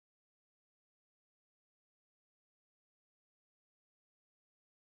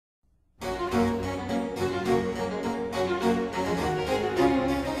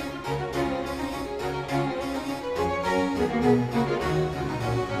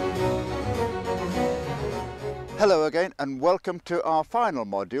Hello again and welcome to our final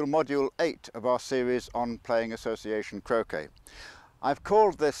module, module 8 of our series on playing association croquet. I've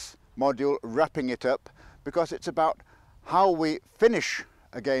called this module Wrapping It Up because it's about how we finish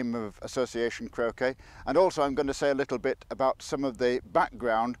a game of association croquet, and also I'm going to say a little bit about some of the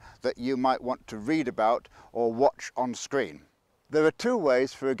background that you might want to read about or watch on screen. There are two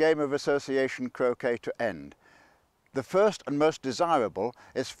ways for a game of association croquet to end. The first and most desirable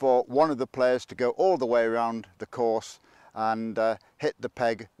is for one of the players to go all the way around the course and hit the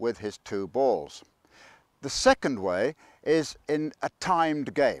peg with his two balls. The second way is in a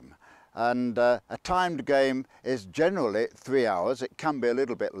timed game, and a timed game is generally 3 hours. It can be a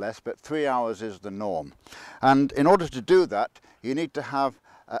little bit less, but 3 hours is the norm. And in order to do that, you need to have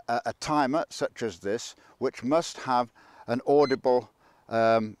a timer such as this, which must have an audible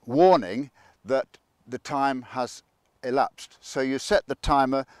warning that the time has elapsed. So you set the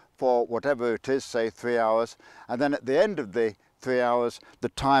timer for whatever it is, say 3 hours, and then at the end of the 3 hours the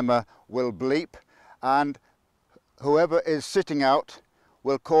timer will bleep and whoever is sitting out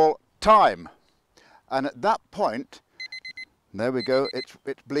will call time, and at that point, there we go, it's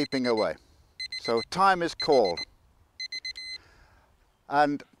bleeping away. So time is called,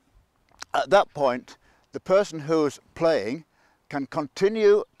 and at that point the person who's playing can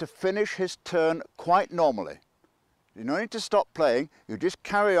continue to finish his turn quite normally. You don't need to stop playing, you just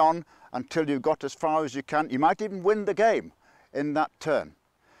carry on until you've got as far as you can. You might even win the game in that turn.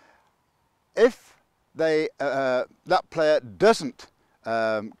 If that player doesn't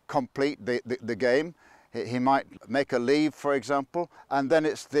complete the game, he might make a leave, for example, and then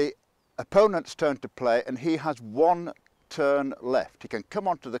it's the opponent's turn to play, and he has one turn left. He can come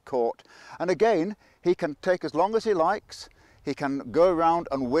onto the court, and again he can take as long as he likes. He can go around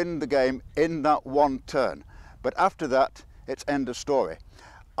and win the game in that one turn. But after that, it's end of story.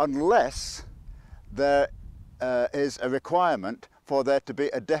 Unless there is a requirement for there to be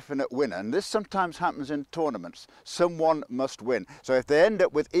a definite winner. And this sometimes happens in tournaments. Someone must win. So if they end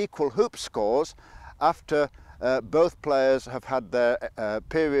up with equal hoop scores after both players have had their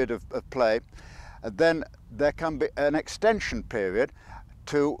period of play, then there can be an extension period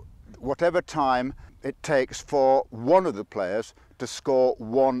to whatever time it takes for one of the players to score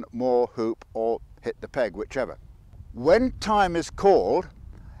one more hoop or hit the peg, whichever. When time is called,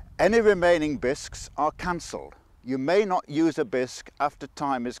 any remaining bisques are cancelled. You may not use a bisque after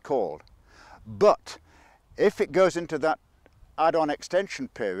time is called, but if it goes into that add-on extension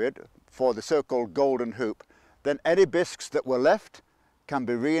period for the so-called golden hoop, then any bisques that were left can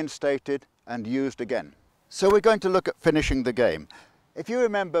be reinstated and used again. So we're going to look at finishing the game. If you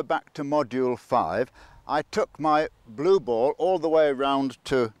remember back to module 5, I took my blue ball all the way around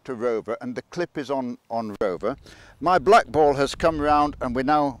to Rover, and the clip is on Rover. My black ball has come round and we're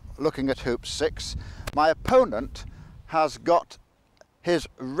now looking at hoop 6. My opponent has got his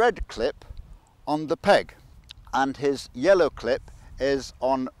red clip on the peg and his yellow clip is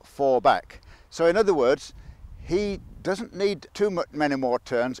on 4 back. So in other words, he doesn't need many more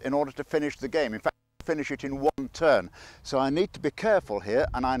turns in order to finish the game. In fact, finish it in one turn. So I need to be careful here,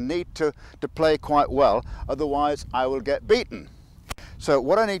 and I need to play quite well, otherwise I will get beaten. So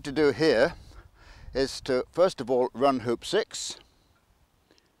what I need to do here is to first of all run hoop 6,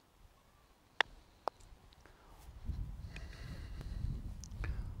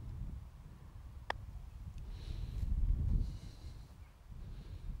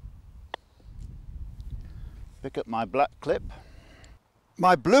 pick up my black clip.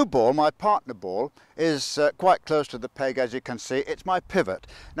 My blue ball, my partner ball, is quite close to the peg, as you can see. It's my pivot.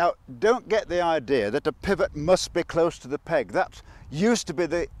 Now, don't get the idea that a pivot must be close to the peg. That used to be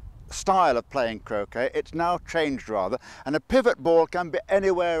the style of playing croquet. It's now changed rather. And a pivot ball can be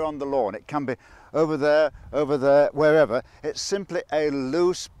anywhere on the lawn. It can be over there, wherever. It's simply a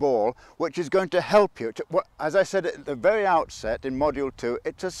loose ball which is going to help you. As I said at the very outset in module 2,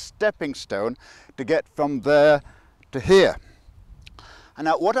 it's a stepping stone to get from there to here. And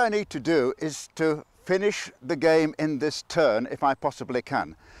now what I need to do is to finish the game in this turn if I possibly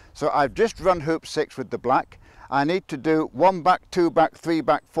can. So I've just run hoop 6 with the black. I need to do 1 back, 2 back, 3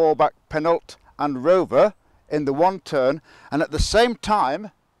 back, 4 back, penult and Rover in the one turn, and at the same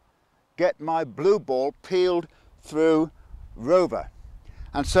time get my blue ball peeled through Rover.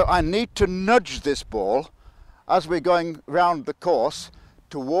 And so I need to nudge this ball as we're going round the course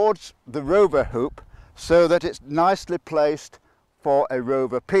towards the Rover hoop so that it's nicely placed for a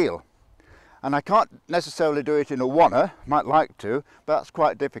Rover peel. And I can't necessarily do it in a oneer, might like to, but that's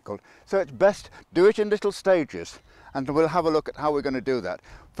quite difficult. So it's best do it in little stages, and we'll have a look at how we're going to do that.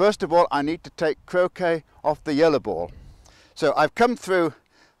 First of all, I need to take croquet off the yellow ball. So I've come through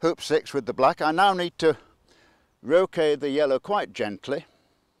hoop 6 with the black. I now need to croquet the yellow quite gently.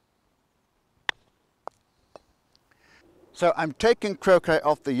 So I'm taking croquet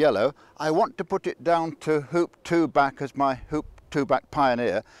off the yellow. I want to put it down to hoop 2 back as my hoop 2 back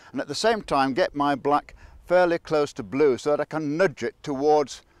pioneer, and at the same time get my black fairly close to blue so that I can nudge it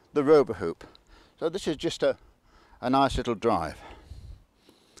towards the rover hoop. So this is just a nice little drive.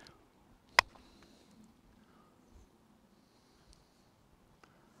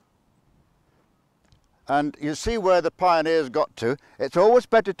 And you see where the pioneers got to. It's always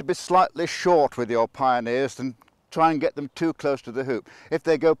better to be slightly short with your pioneers than try and get them too close to the hoop. If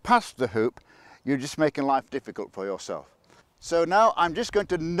they go past the hoop, you're just making life difficult for yourself. So now I'm just going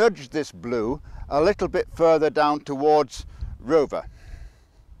to nudge this blue a little bit further down towards rover.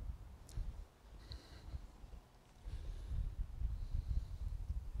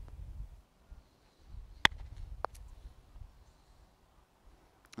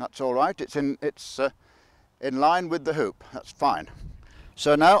 That's all right, it's in line with the hoop, that's fine.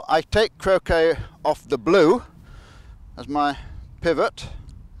 So now I take croquet off the blue as my pivot,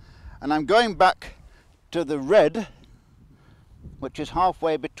 and I'm going back to the red, which is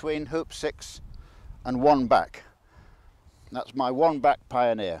halfway between hoop 6 and 1 back. That's my 1 back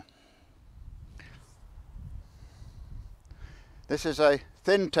pioneer. This is a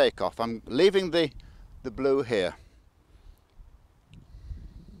thin takeoff. I'm leaving the blue here.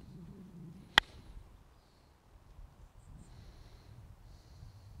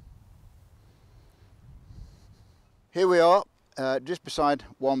 Here we are, just beside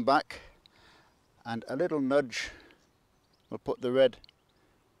 1 back, and a little nudge will put the red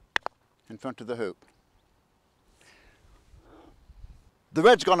in front of the hoop. The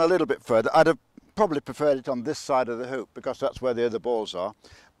red's gone a little bit further. I'd have probably preferred it on this side of the hoop because that's where the other balls are,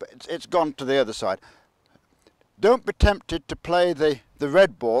 but it's gone to the other side. Don't be tempted to play the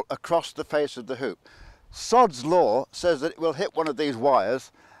red ball across the face of the hoop. Sod's law says that it will hit one of these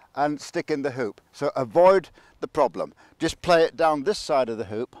wires and stick in the hoop, so avoid the problem. Just play it down this side of the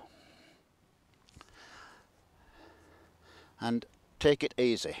hoop and take it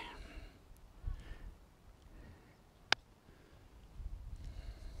easy.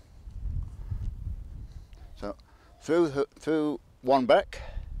 So through 1 back,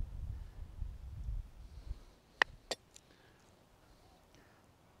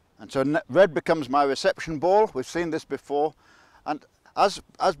 and so red becomes my reception ball. We've seen this before, and as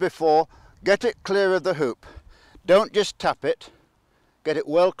before, get it clear of the hoop. Don't just tap it, get it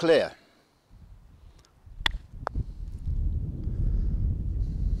well clear.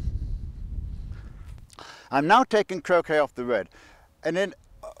 I'm now taking croquet off the red, and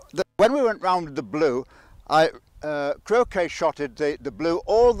when we went round with the blue, I croquet shotted the blue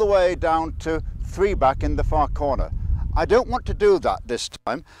all the way down to 3 back in the far corner. I don't want to do that this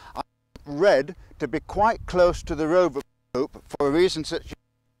time. I want red to be quite close to the rover hoop for a reason such as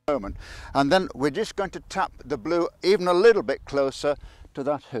the moment, and then we're just going to tap the blue even a little bit closer to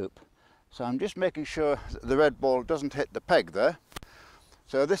that hoop. So I'm just making sure that the red ball doesn't hit the peg there.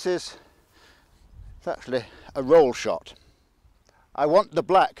 So this is actually a roll shot. I want the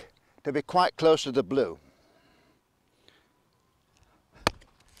black to be quite close to the blue.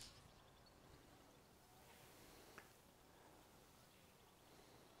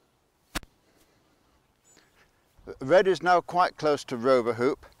 Red is now quite close to rover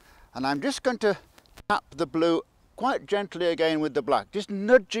hoop, and I'm just going to tap the blue quite gently again with the black, just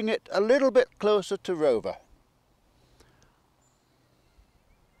nudging it a little bit closer to rover.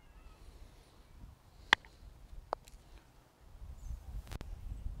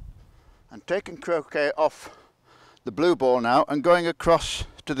 And taking croquet off the blue ball now and going across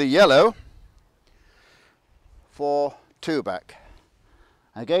to the yellow for 2 back.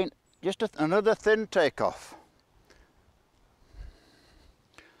 Again, just another thin takeoff.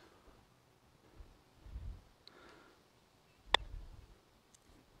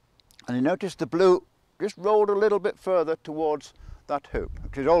 And you notice the blue just rolled a little bit further towards that hoop,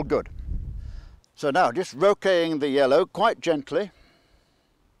 which is all good. So now just croqueting the yellow quite gently.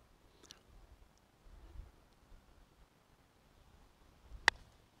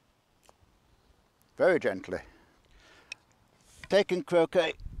 Very gently. Taking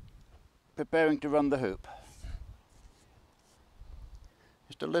croquet, preparing to run the hoop.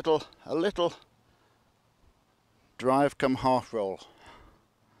 Just a little drive come half roll.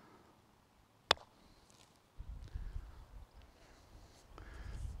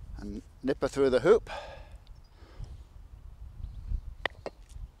 And nipper through the hoop.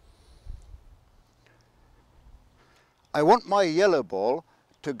 I want my yellow ball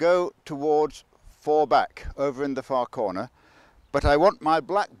to go towards 4 back over in the far corner, but I want my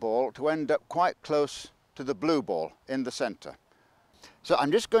black ball to end up quite close to to the blue ball in the centre. So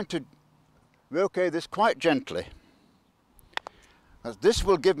I'm just going to croquet this quite gently, as this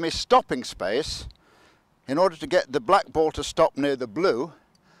will give me stopping space in order to get the black ball to stop near the blue,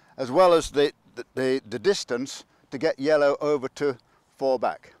 as well as the distance to get yellow over to 4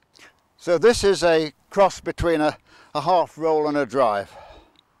 back. So this is a cross between a half roll and a drive,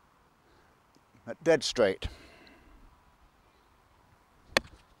 at dead straight.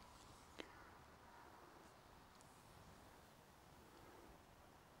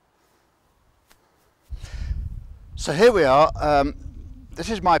 So here we are.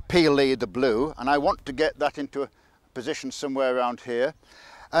 This is my PLE, the blue, and I want to get that into a position somewhere around here.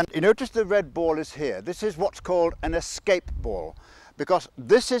 And you notice the red ball is here. This is what's called an escape ball, because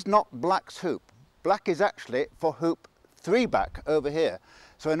this is not black's hoop. Black is actually for hoop 3 back over here.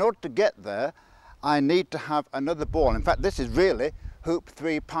 So in order to get there, I need to have another ball. In fact, this is really hoop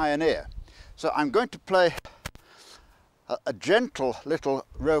 3 pioneer. So I'm going to play a gentle little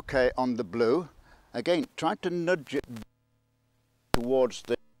croquet on the blue. Again, trying to nudge it towards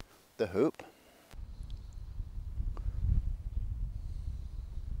the hoop.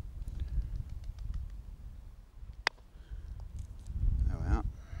 There we are.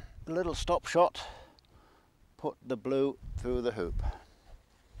 A little stop shot, put the blue through the hoop.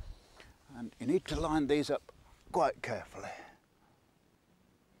 And you need to line these up quite carefully.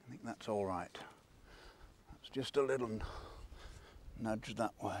 I think that's all right. That's just a little nudge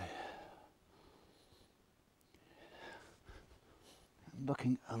that way.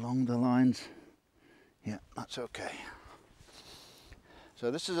 Looking along the lines, yeah, that's okay. So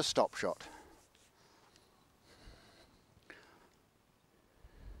this is a stop shot.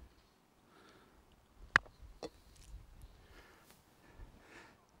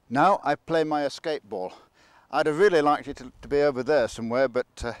 Now I play my escape ball. I'd have really liked it to be over there somewhere, but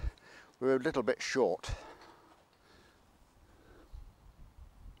we're a little bit short.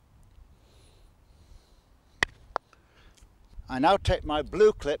 I now take my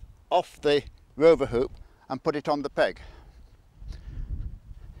blue clip off the rover hoop and put it on the peg.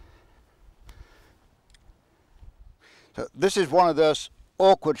 So this is one of those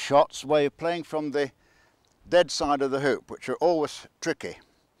awkward shots where you're playing from the dead side of the hoop, which are always tricky.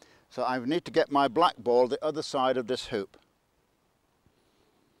 So I need to get my black ball the other side of this hoop.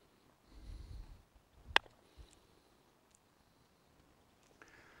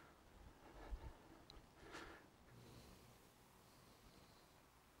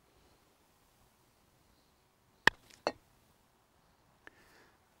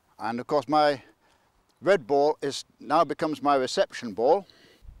 And of course my red ball now becomes my reception ball.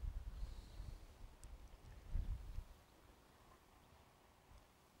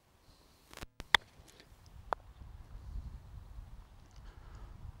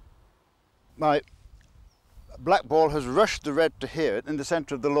 My black ball has rushed the red to here in the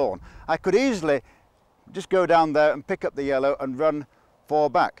centre of the lawn. I could easily just go down there and pick up the yellow and run 4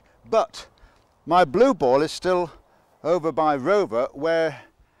 back. But my blue ball is still over by rover where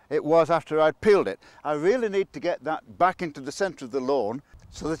it was after I'd peeled it. I really need to get that back into the centre of the lawn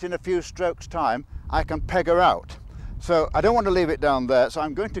so that in a few strokes time I can peg her out. So I don't want to leave it down there, so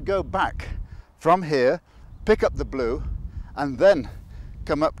I'm going to go back from here, pick up the blue and then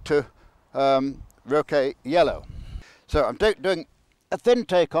come up to croquet yellow. So I'm doing a thin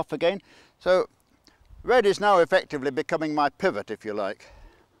takeoff again. So red is now effectively becoming my pivot, if you like.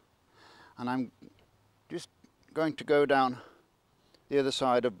 And I'm just going to go down the other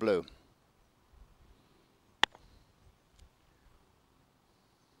side of blue.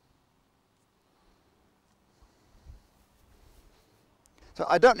 So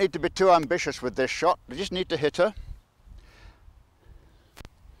I don't need to be too ambitious with this shot, I just need to hit her.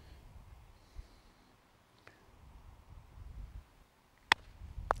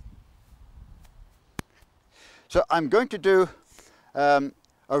 So I'm going to do a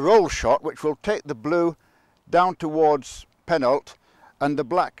roll shot which will take the blue down towards penult and the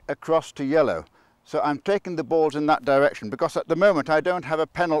black across to yellow. So I'm taking the balls in that direction because at the moment I don't have a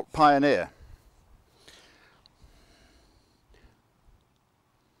penult pioneer.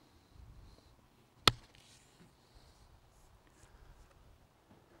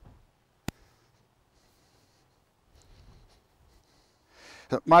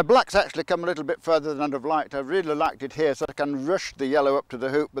 So my black's actually come a little bit further than I'd have liked. I really liked it here so I can rush the yellow up to the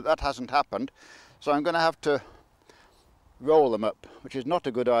hoop, but that hasn't happened. So I'm going to have to roll them up, which is not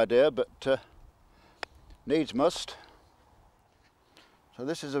a good idea, but needs must. So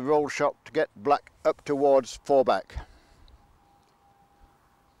this is a roll shot to get black up towards 4 back.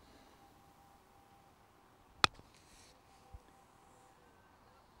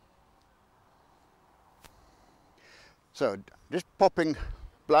 So just popping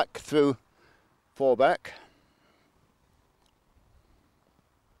black through 4 back.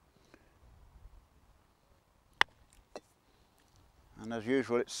 And as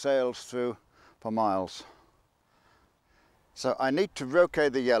usual it sails through for miles. So I need to roquet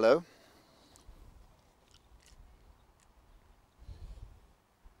the yellow.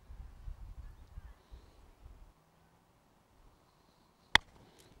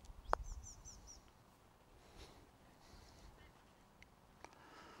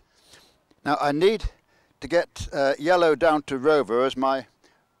 Now I need to get yellow down to rover as my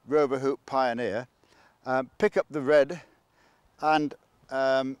rover hoop pioneer. Pick up the red and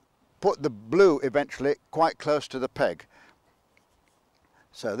put the blue eventually quite close to the peg.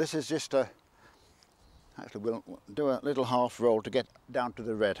 So this is just a, actually we'll do a little half roll to get down to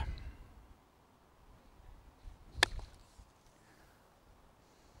the red.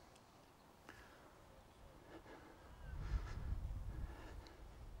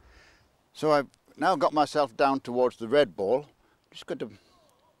 So I've now got myself down towards the red ball. Just going to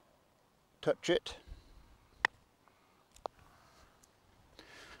touch it.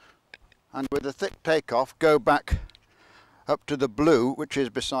 And with a thick takeoff, go back up to the blue, which is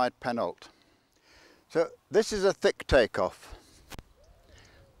beside penult. So this is a thick takeoff.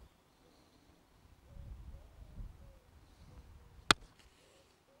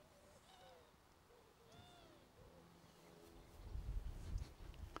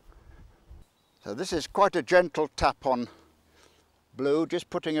 So this is quite a gentle tap on blue, just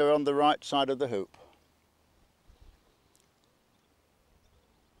putting her on the right side of the hoop.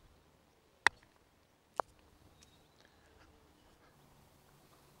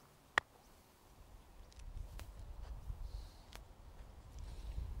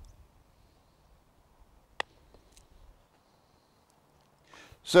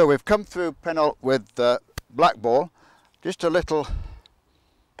 So we've come through penult with black ball, just a little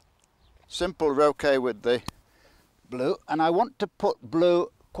simple roquet with the blue, and I want to put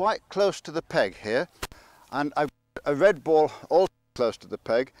blue quite close to the peg here, and I've got a red ball also close to the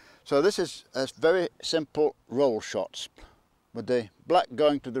peg, so this is a very simple roll shots with the black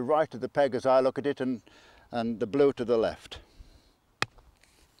going to the right of the peg as I look at it, and the blue to the left.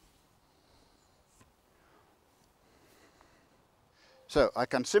 So I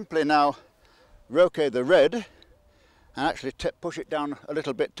can simply now roquet the red and actually push it down a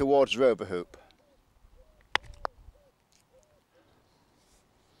little bit towards rover hoop.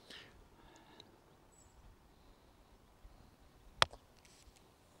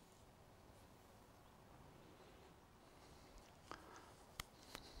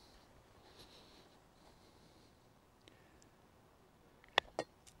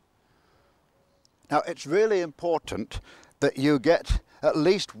 Now it's really important that you get at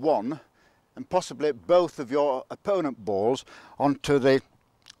least one and possibly both of your opponent balls onto the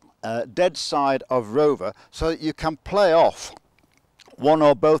dead side of rover, so that you can play off one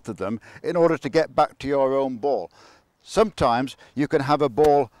or both of them in order to get back to your own ball. Sometimes you can have a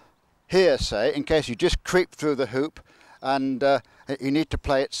ball here, say, in case you just creep through the hoop and you need to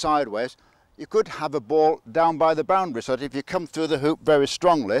play it sideways. You could have a ball down by the boundary, so that if you come through the hoop very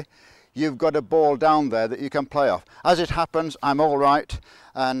strongly, you've got a ball down there that you can play off. As it happens, I'm all right,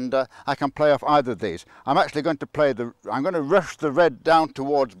 and I can play off either of these. I'm actually going to I'm going to rush the red down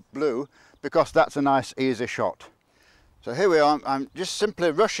towards blue, because that's a nice easy shot. So here we are, I'm just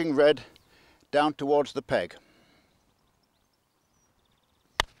simply rushing red down towards the peg.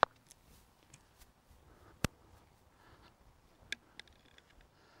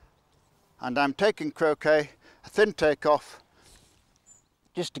 And I'm taking croquet, a thin takeoff,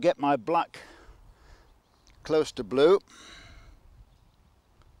 just to get my black close to blue.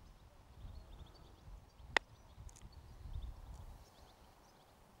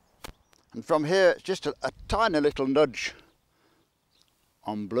 And from here it's just a tiny little nudge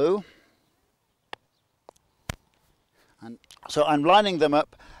on blue. And so I'm lining them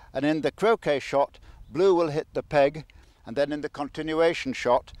up, and in the croquet shot blue will hit the peg, and then in the continuation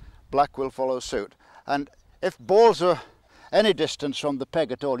shot black will follow suit. And if balls are any distance from the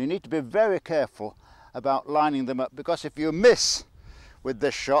peg at all, you need to be very careful about lining them up, because if you miss with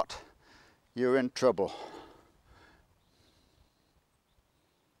this shot, you're in trouble.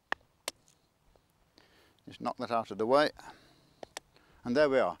 Just knock that out of the way, and there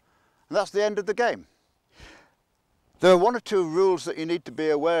we are. And that's the end of the game. There are one or two rules that you need to be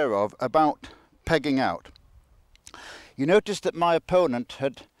aware of about pegging out. You notice that my opponent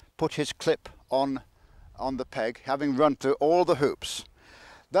had put his clip on the peg, having run through all the hoops.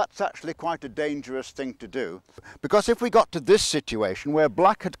 That's actually quite a dangerous thing to do, because if we got to this situation where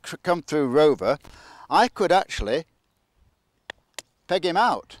black had come through rover, I could actually peg him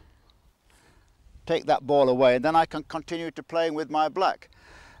out, take that ball away, and then I can continue to playing with my black.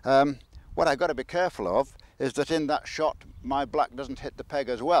 What I've got to be careful of is that in that shot my black doesn't hit the peg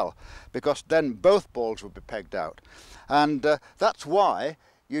as well, because then both balls would be pegged out. And that's why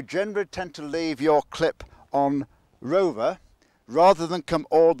you generally tend to leave your clip on rover rather than come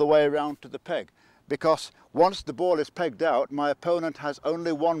all the way around to the peg, because once the ball is pegged out, my opponent has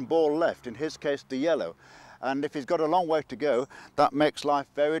only one ball left, in his case the yellow, and if he's got a long way to go, that makes life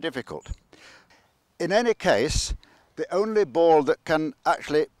very difficult. In any case, the only ball that can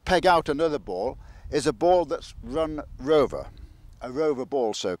actually peg out another ball is a ball that's run rover, a rover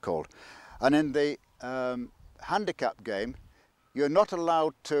ball so-called. And in the handicap game, you're not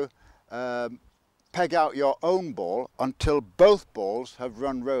allowed to peg out your own ball until both balls have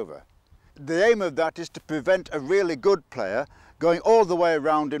run rover. The aim of that is to prevent a really good player going all the way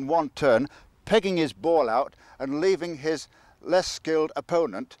around in one turn, pegging his ball out and leaving his less skilled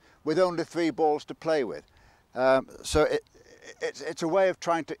opponent with only 3 balls to play with. So it's a way of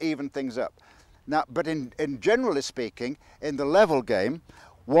trying to even things up. Now, but in generally speaking, in the level game,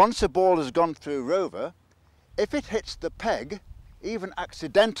 once a ball has gone through rover, if it hits the peg, even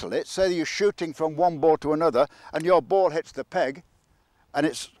accidentally, say you're shooting from one ball to another and your ball hits the peg and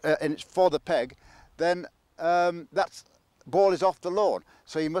it's for the peg, then that ball is off the lawn.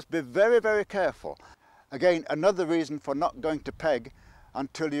 So you must be very, very careful. Again, another reason for not going to peg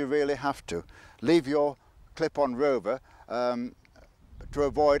until you really have to. Leave your clip on rover to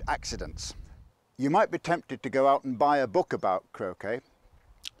avoid accidents. You might be tempted to go out and buy a book about croquet.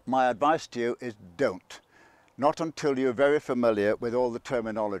 My advice to you is don't. Not until you're very familiar with all the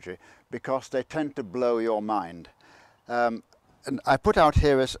terminology, because they tend to blow your mind. And I put out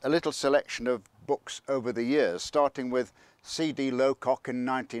here a little selection of books over the years, starting with C.D. Lowcock in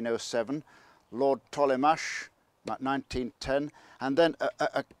 1907, Lord Tollemache, about 1910, and then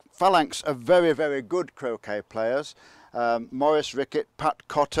a phalanx of very, very good croquet players, Maurice Rickett, Pat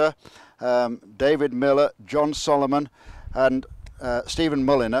Cotter, David Miller, John Solomon and Stephen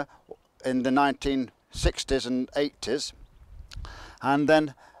Mulliner in the 1960s and 80s, and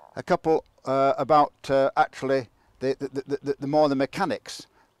then a couple about actually the more the mechanics,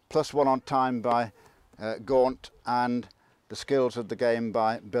 plus one on time by Gaunt and the skills of the game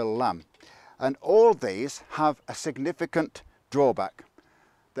by Bill Lamb. And all these have a significant drawback.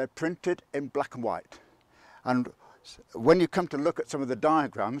 They're printed in black and white, and when you come to look at some of the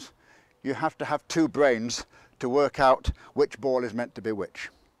diagrams, you have to have 2 brains to work out which ball is meant to be which.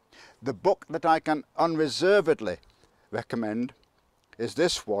 The book that I can unreservedly recommend is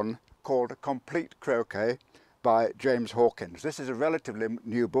this one called Complete Croquet by James Hawkins. This is a relatively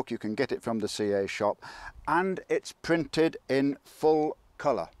new book. You can get it from the CA shop, and it's printed in full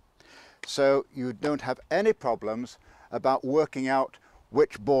colour. So you don't have any problems about working out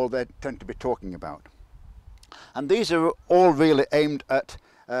which ball they tend to be talking about. And these are all really aimed at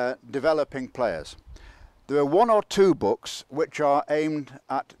developing players. There are 1 or 2 books which are aimed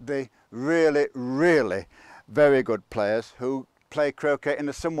at the really, really very good players who play croquet in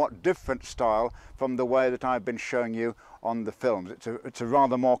a somewhat different style from the way that I've been showing you on the films. It's a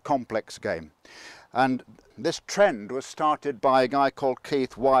rather more complex game. And this trend was started by a guy called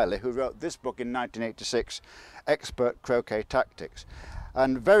Keith Wiley, who wrote this book in 1986, Expert Croquet Tactics.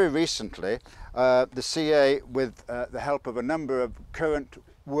 And very recently, the CA, with the help of a number of current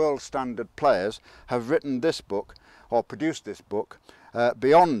world standard players, have written this book, or produced this book,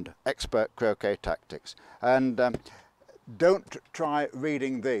 Beyond Expert Croquet Tactics. And don't try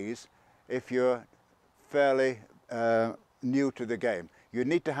reading these if you're fairly new to the game. You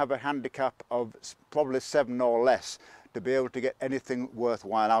need to have a handicap of probably 7 or less to be able to get anything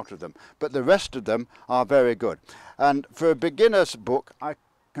worthwhile out of them. But the rest of them are very good. And for a beginner's book, I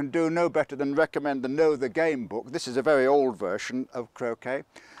can do no better than recommend the Know the Game book. This is a very old version of croquet,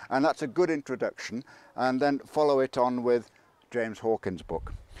 and that's a good introduction. And then follow it on with James Hawkins'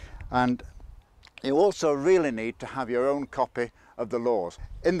 book. And you also really need to have your own copy of the laws.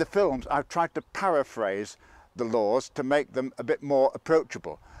 In the films, I've tried to paraphrase the laws to make them a bit more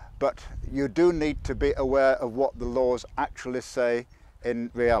approachable, but you do need to be aware of what the laws actually say in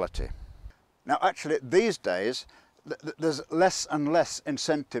reality. Now actually these days there's less and less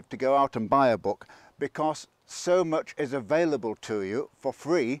incentive to go out and buy a book, because so much is available to you for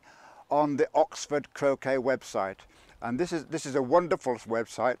free on the Oxford Croquet website. And this is a wonderful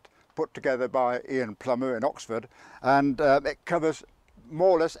website put together by Ian Plummer in Oxford, and it covers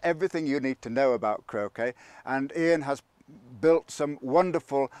more or less everything you need to know about croquet, and Ian has built some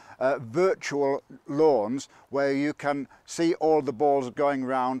wonderful virtual lawns where you can see all the balls going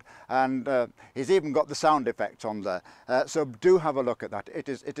round, and he's even got the sound effects on there. So do have a look at that. It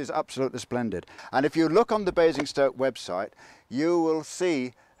is absolutely splendid. And if you look on the Basingstoke website, you will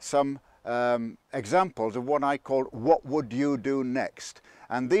see some examples of what I call "What Would You Do Next?"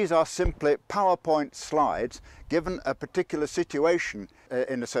 And these are simply PowerPoint slides given a particular situation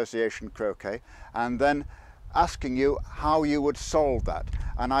in Association Croquet, and then asking you how you would solve that.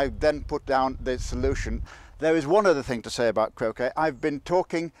 And I then put down the solution. There is one other thing to say about croquet. I've been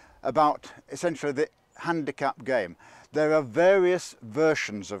talking about essentially the handicap game. There are various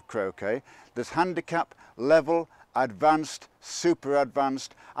versions of croquet. There's handicap, level, advanced, super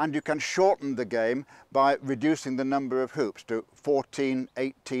advanced, and you can shorten the game by reducing the number of hoops to 14,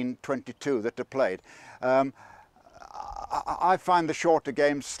 18, 22 that are played. I find the shorter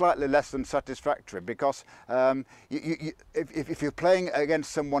games slightly less than satisfactory, because if you're playing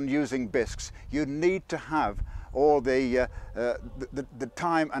against someone using bisques, you need to have all the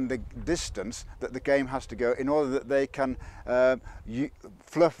time and the distance that the game has to go in order that they can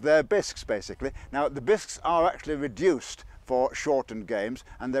fluff their bisques, basically. Now, the bisques are actually reduced for shortened games,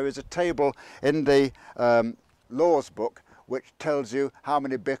 and there is a table in the laws book which tells you how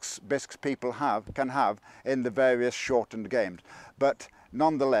many bisques people can have in the various shortened games. But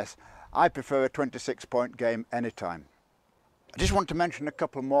nonetheless, I prefer a 26-point game anytime. I just want to mention a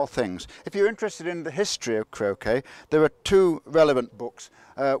couple more things. If you're interested in the history of croquet, there are two relevant books.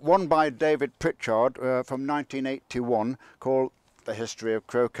 One by David Pritchard from 1981 called The History of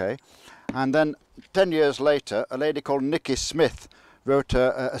Croquet, and then 10 years later a lady called Nikki Smith wrote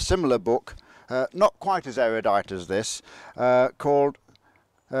a similar book, not quite as erudite as this, called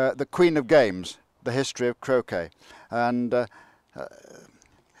The Queen of Games, The History of Croquet. And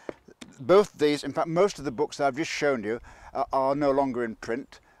both these, in fact most of the books that I've just shown you, are no longer in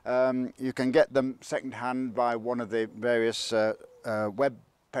print. You can get them second-hand by one of the various web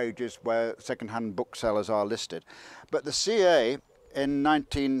pages where second-hand booksellers are listed. But the CA in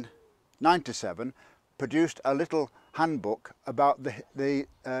 1997 produced a little handbook about the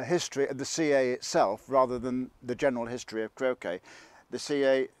history of the CA itself, rather than the general history of croquet. The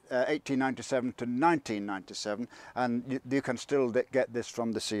CA 1897 to 1997, and you can still get this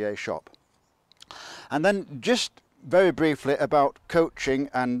from the CA shop. And then just very briefly about coaching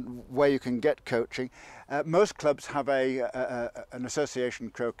and where you can get coaching. Most clubs have an Association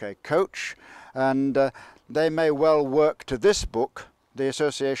Croquet coach, and they may well work to this book, the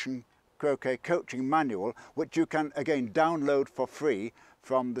Association Croquet Coaching Manual, which you can again download for free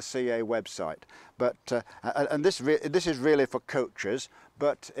from the CA website. But and this is really for coaches,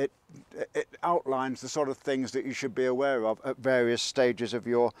 but it outlines the sort of things that you should be aware of at various stages of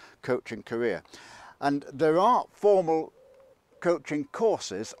your coaching career. And there are formal coaching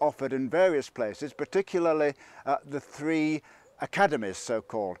courses offered in various places, particularly the three academies,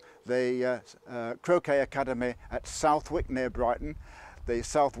 so-called. The Croquet Academy at Southwick near Brighton, the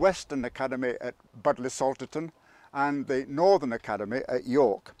Southwestern Academy at Budleigh Salterton, and the Northern Academy at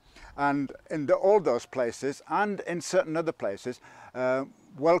York. And in all those places, and in certain other places,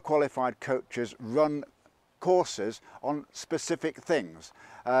 well-qualified coaches run courses on specific things.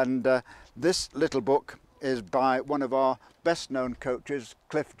 And this little book is by one of our best-known coaches,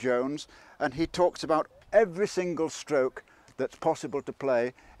 Cliff Jones, and he talks about every single stroke that's possible to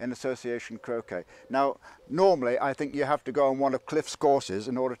play in Association Croquet. Now, normally I think you have to go on one of Cliff's courses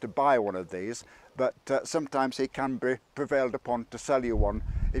in order to buy one of these, but sometimes he can be prevailed upon to sell you one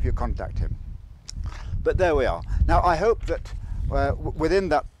if you contact him. But there we are. Now, I hope that within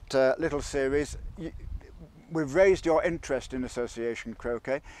that little series we've raised your interest in Association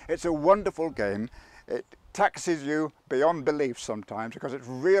Croquet. It's a wonderful game. It taxes you beyond belief sometimes, because it's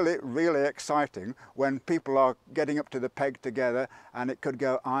really, really exciting when people are getting up to the peg together, and it could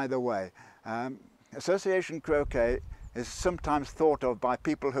go either way. Association Croquet is sometimes thought of by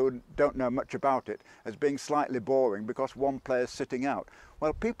people who don't know much about it as being slightly boring because one player's sitting out.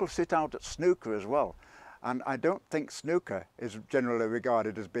 Well, people sit out at snooker as well, and I don't think snooker is generally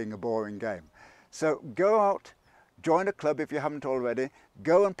regarded as being a boring game. So go out, join a club if you haven't already,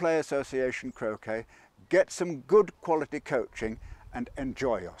 go and play Association Croquet, get some good quality coaching, and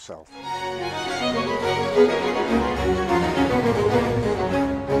enjoy yourself.